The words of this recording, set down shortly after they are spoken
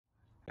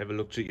Ever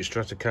looked at your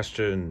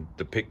Stratocaster and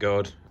the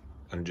Pickguard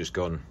and just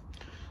gone,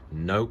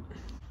 nope?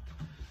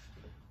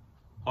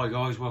 Hi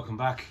guys, welcome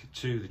back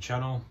to the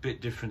channel.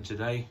 Bit different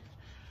today.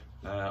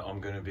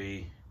 I'm going to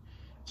be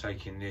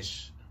taking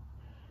this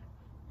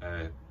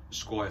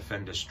Squire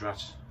Fender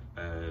Strat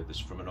that's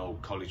from an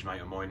old college mate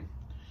of mine.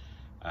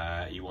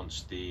 He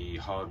wants the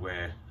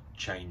hardware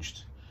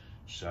changed,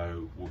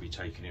 so we'll be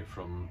taking it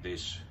from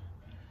this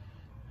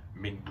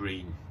mint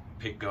green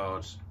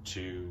Pickguard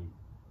to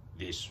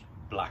this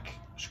black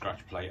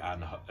scratch plate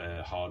and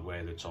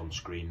hardware that's on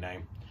screen now,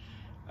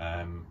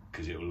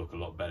 because it will look a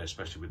lot better,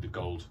 especially with the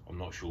gold. I'm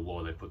not sure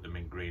why they put the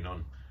mint green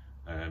on.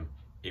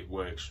 It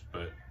works,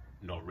 but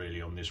not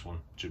really on this one,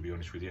 to be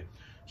honest with you.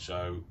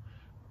 So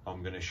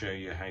I'm going to show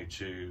you how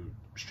to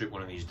strip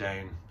one of these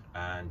down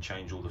and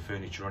change all the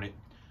furniture on it.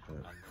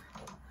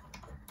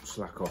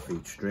 Slack off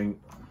each string.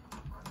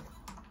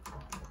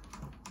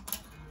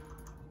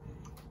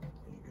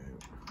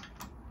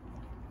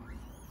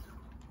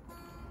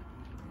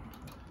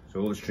 So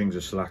all the strings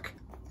are slack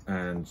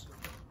and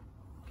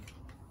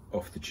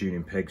off the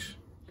tuning pegs.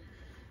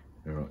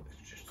 All right,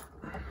 let's just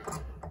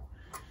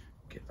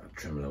get that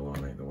tremolo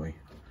arm out of the way.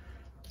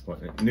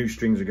 Right, new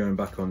strings are going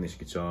back on this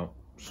guitar,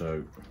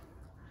 so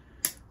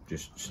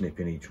just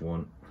snipping each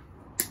one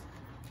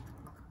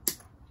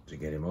to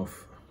get him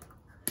off.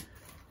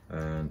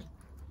 And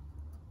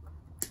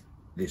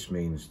this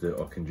means that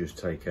I can just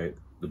take out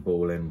the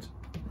ball end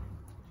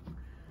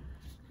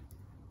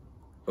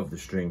of the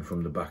string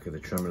from the back of the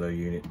tremolo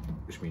unit,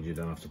 which means you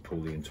don't have to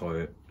pull the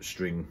entire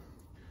string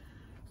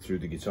through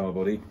the guitar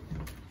body.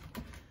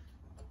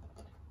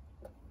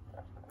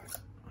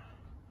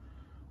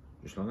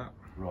 Just like that.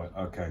 Right,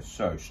 okay,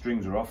 so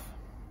strings are off.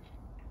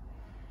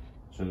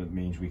 So that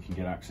means we can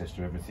get access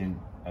to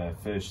everything.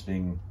 First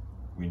thing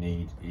we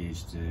need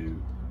is to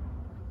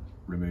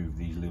remove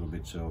these little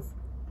bits of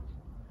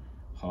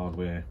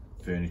hardware,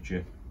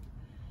 furniture.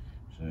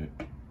 So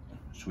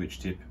switch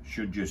tip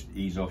should just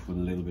ease off with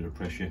a little bit of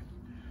pressure.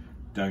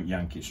 Don't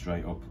yank it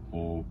straight up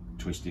or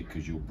twist it,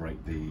 because you'll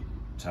break the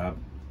tab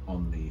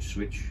on the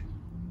switch.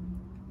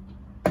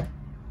 And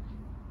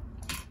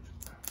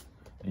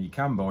you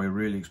can buy a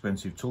really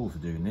expensive tool for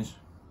doing this,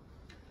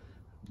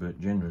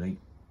 but generally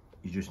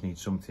you just need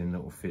something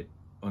that will fit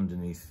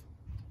underneath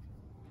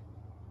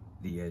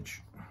the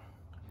edge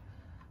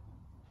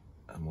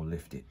and will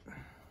lift it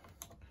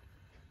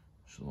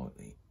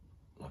slightly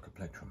like a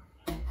plectrum.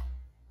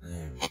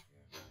 There we go.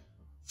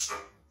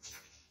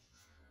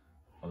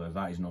 Although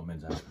that is not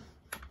meant to happen.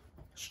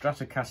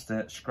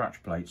 Stratocaster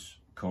scratch plates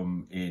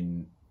come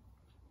in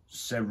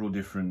several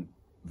different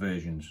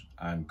versions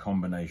and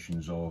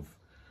combinations of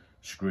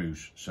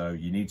screws, so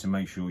you need to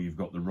make sure you've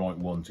got the right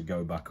one to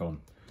go back on.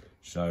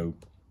 So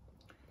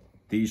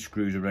these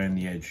screws around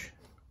the edge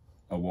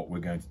are what we're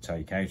going to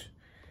take out.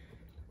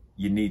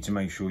 You need to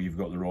make sure you've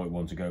got the right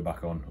one to go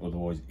back on,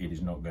 otherwise it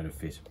is not going to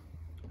fit.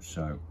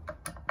 So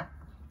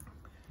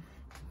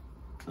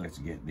let's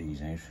get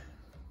these out.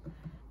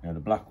 Now the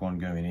black one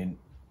going in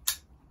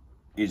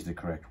is the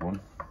correct one.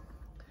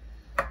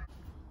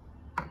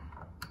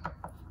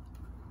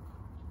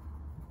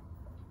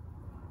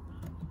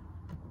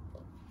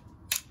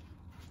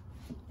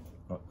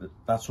 Right,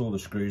 that's all the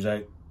screws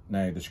out.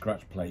 Now the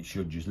scratch plate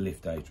should just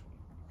lift out.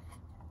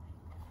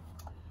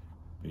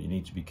 But you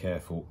need to be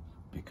careful,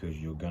 because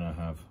you're going to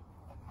have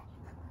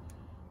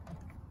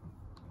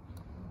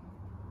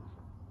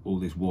all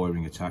this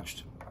wiring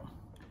attached.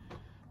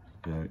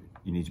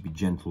 You need to be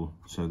gentle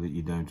so that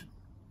you don't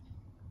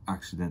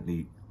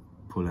accidentally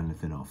pull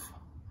anything off.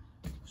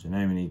 So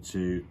now we need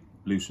to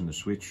loosen the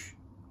switch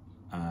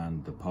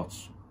and the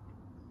pots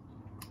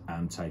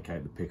and take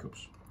out the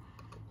pickups.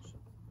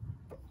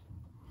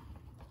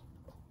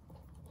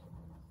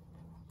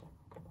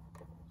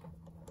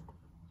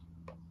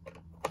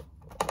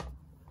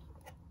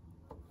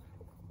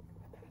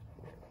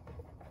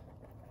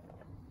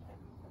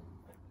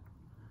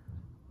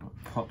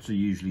 Pots are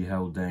usually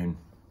held down,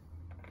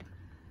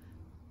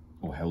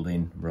 or held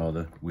in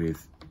rather,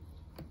 with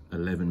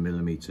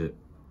 11mm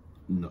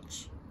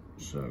nuts.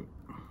 So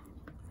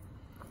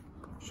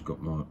just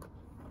got my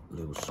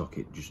little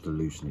socket just to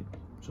loosen it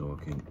so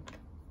I can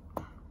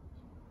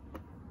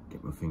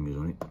get my fingers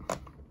on it.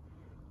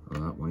 Oh,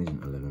 that one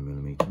isn't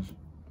 11mm,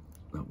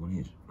 that one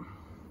is.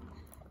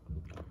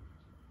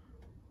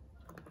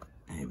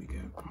 There we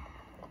go.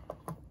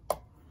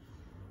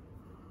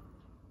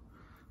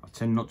 I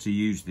tend not to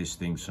use this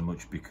thing so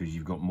much, because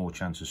you've got more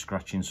chance of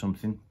scratching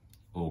something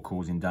or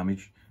causing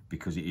damage,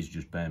 because it is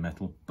just bare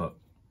metal. But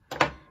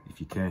if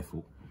you're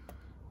careful,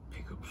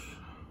 pickups.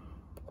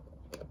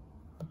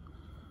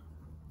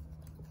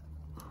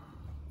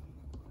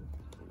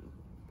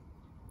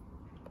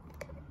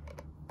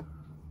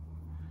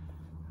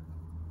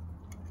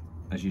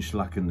 As you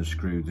slacken the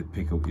screw, the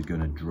pickup is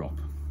going to drop,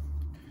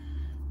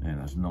 and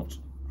that's not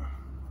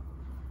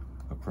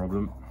a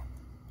problem,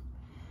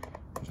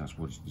 because that's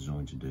what it's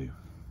designed to do.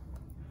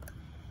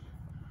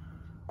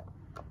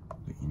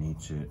 But you need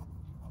to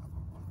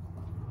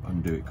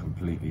undo it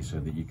completely so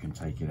that you can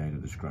take it out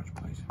of the scratch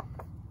plate.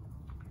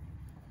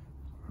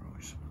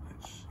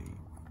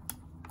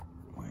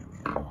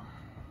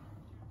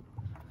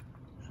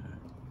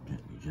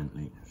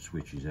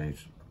 switch is out,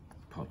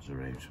 pods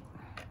are out.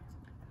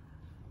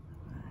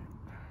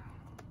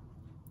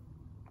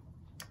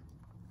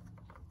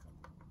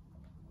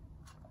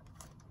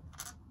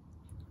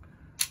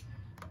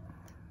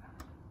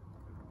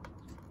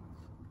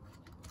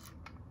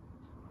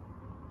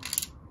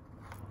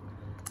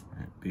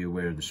 Be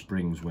aware of the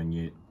springs when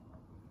you...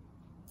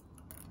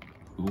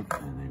 Oh, and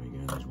there we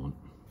go, there's one.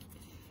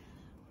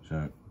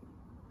 So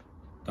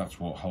that's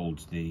what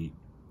holds the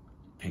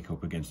pick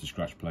up against the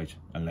scratch plate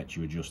and lets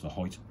you adjust the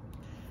height.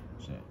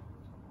 So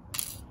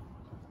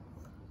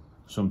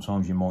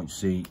sometimes you might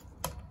see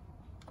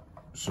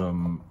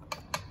some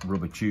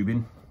rubber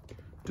tubing,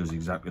 does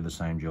exactly the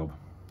same job.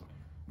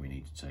 We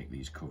need to take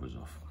these covers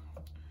off,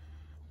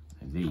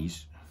 and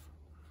these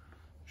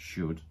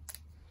should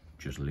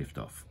just lift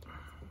off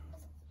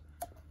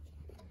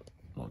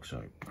like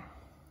so.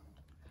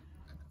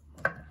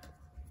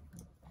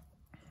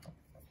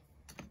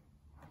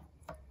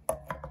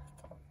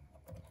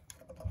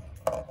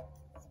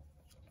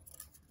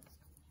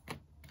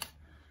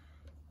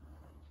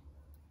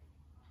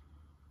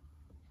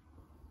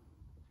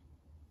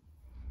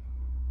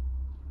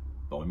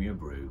 Buy me a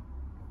brew.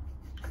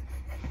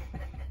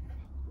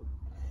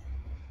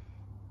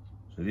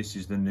 So this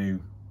is the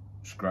new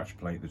scratch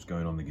plate that's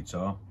going on the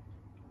guitar,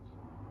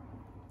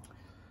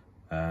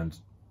 and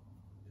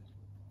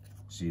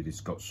see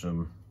it's got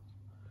some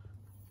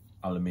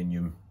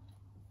aluminium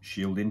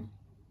shielding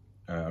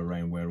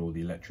around where all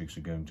the electrics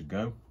are going to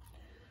go.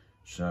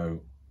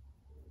 So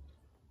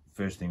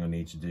first thing I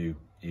need to do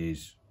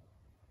is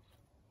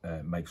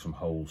make some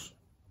holes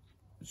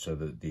so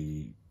that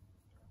the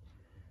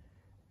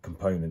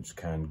components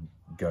can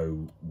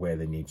go where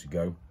they need to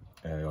go.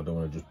 I don't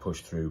want to just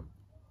push through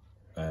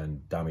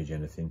and damage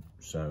anything,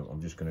 so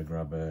I'm just going to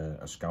grab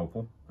a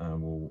scalpel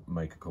and we'll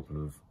make a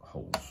couple of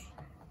holes.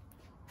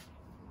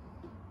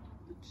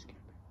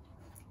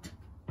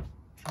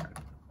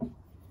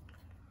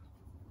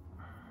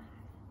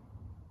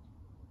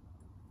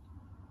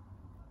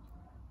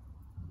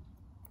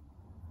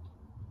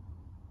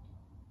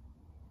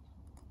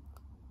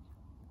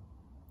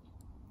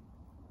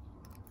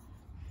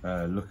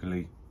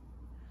 Luckily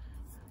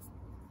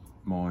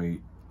my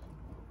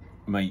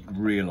mate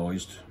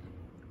realised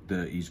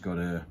that he's got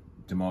a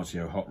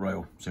Demartio hot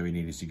rail, so he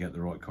needed to get the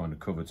right kind of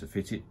cover to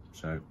fit it,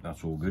 so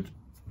that's all good.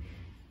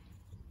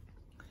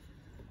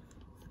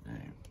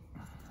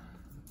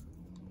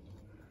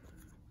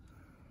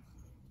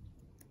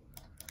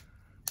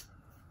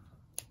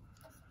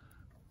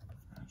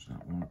 That's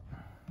that one.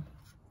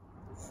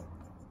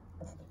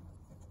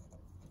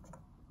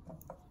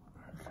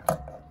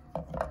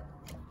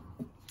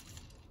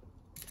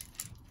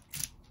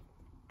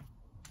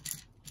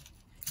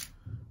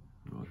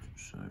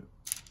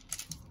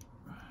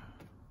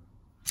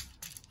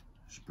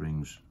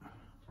 Springs,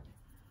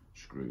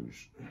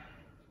 screws.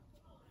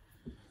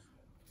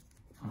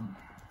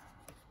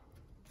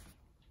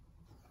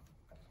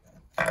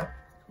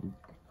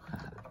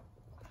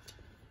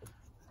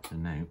 So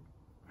now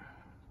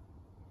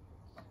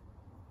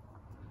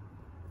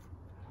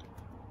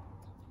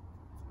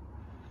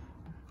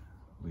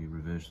we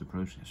reverse the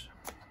process.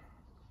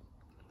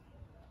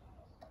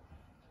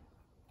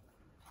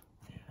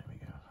 Yeah, there we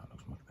go, that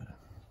looks much better.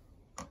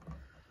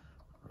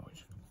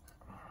 Right.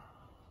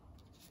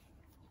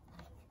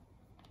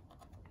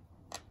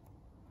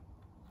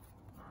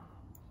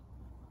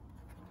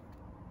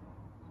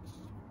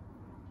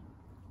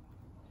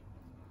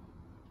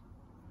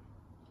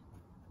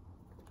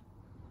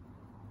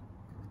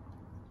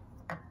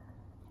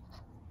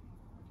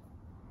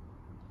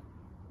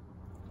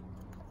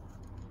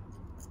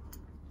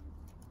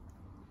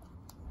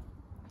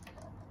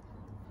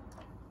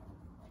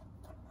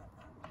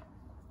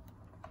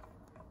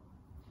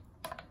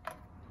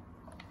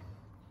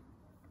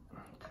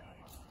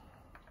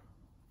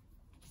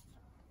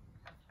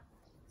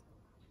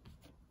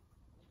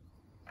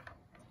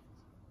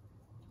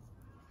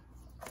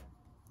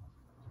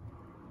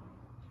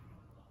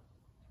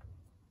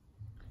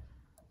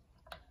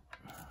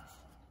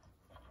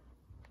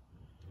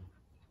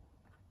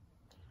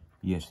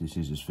 Yes, this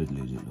is as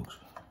fiddly as it looks,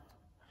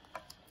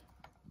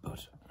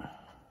 but a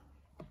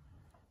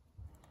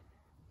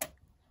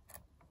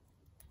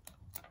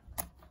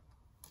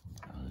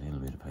little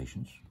bit of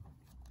patience.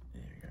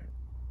 There we go.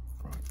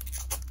 Right.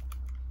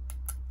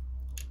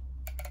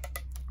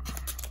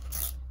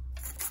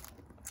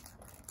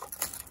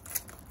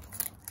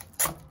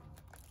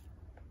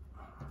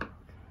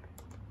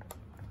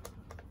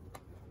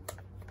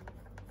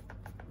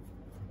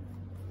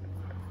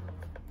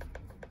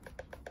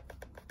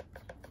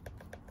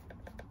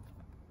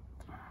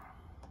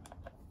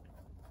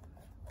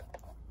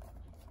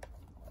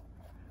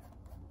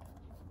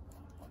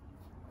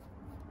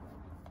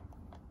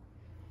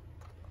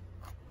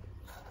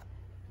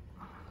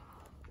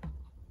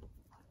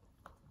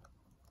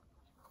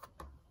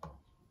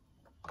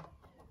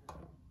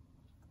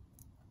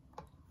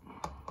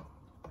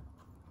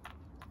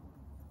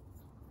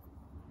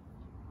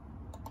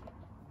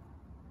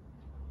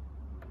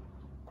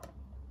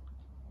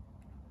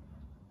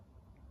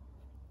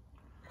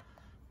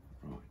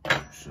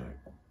 So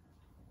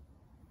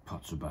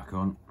pots are back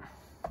on.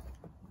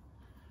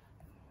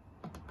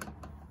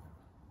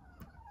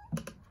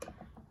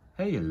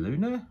 Hey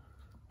Luna,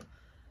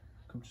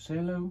 come to say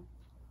hello.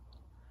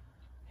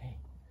 Hey,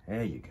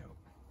 there you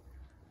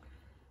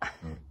go.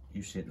 Right,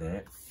 you sit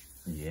there.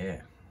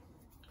 Yeah.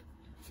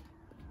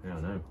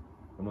 I know.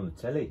 I'm on the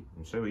telly,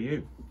 and so are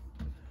you.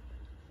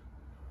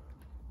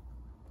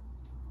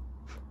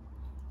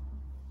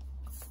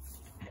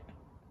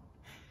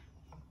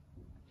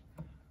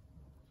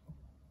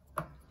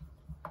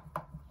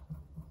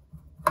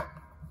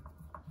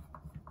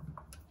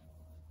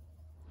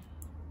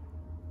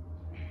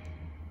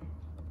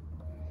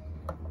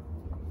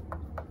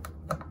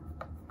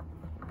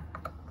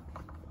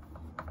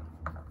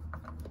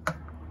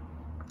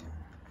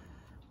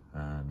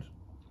 And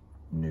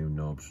new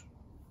knobs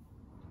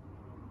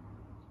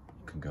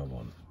can go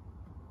on.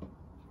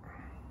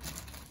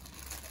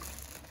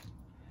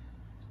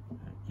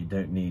 You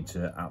don't need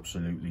to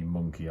absolutely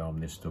monkey arm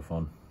this stuff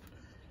on.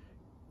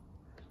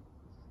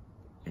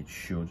 It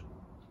should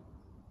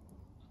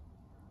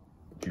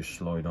just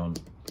slide on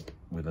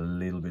with a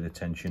little bit of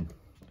tension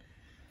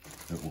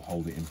that will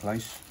hold it in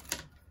place.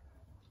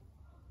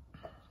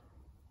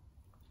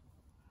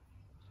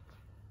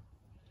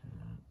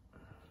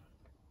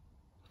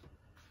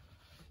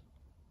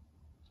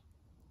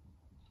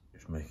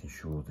 Just making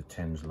sure the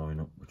 10s line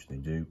up, which they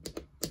do,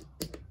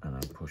 and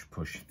then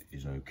push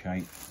is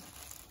okay.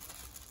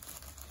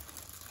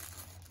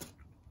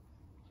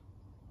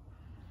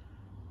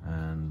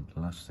 And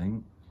the last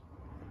thing,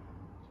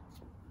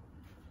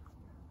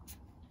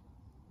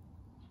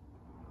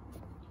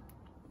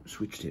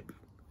 switch tip.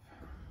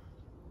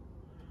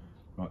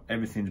 Right,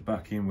 everything's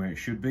back in where it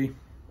should be.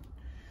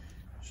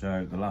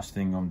 So the last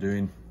thing I'm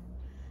doing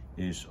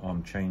is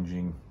I'm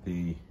changing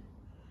the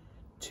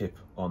tip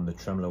on the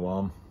tremolo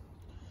arm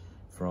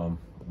from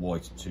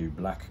white to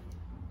black.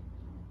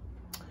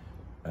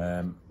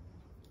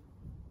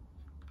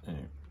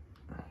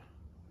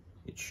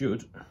 It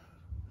should,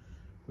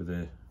 with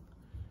a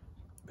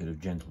bit of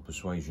gentle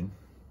persuasion,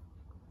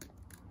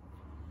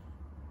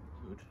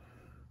 good,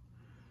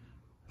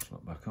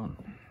 slot back on.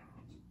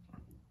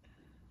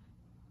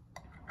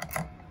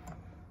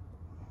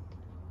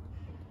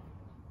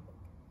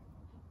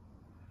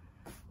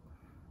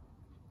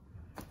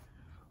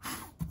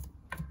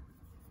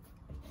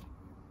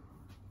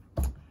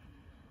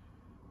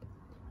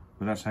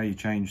 But that's how you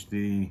change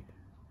the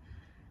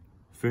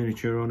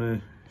furniture on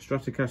a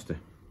Stratocaster.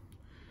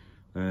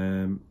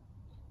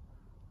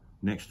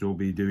 Next we'll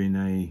be doing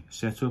a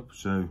setup,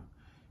 so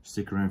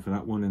stick around for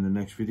that one in the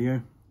next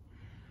video,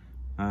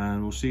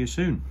 and we'll see you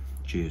soon.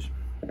 Cheers.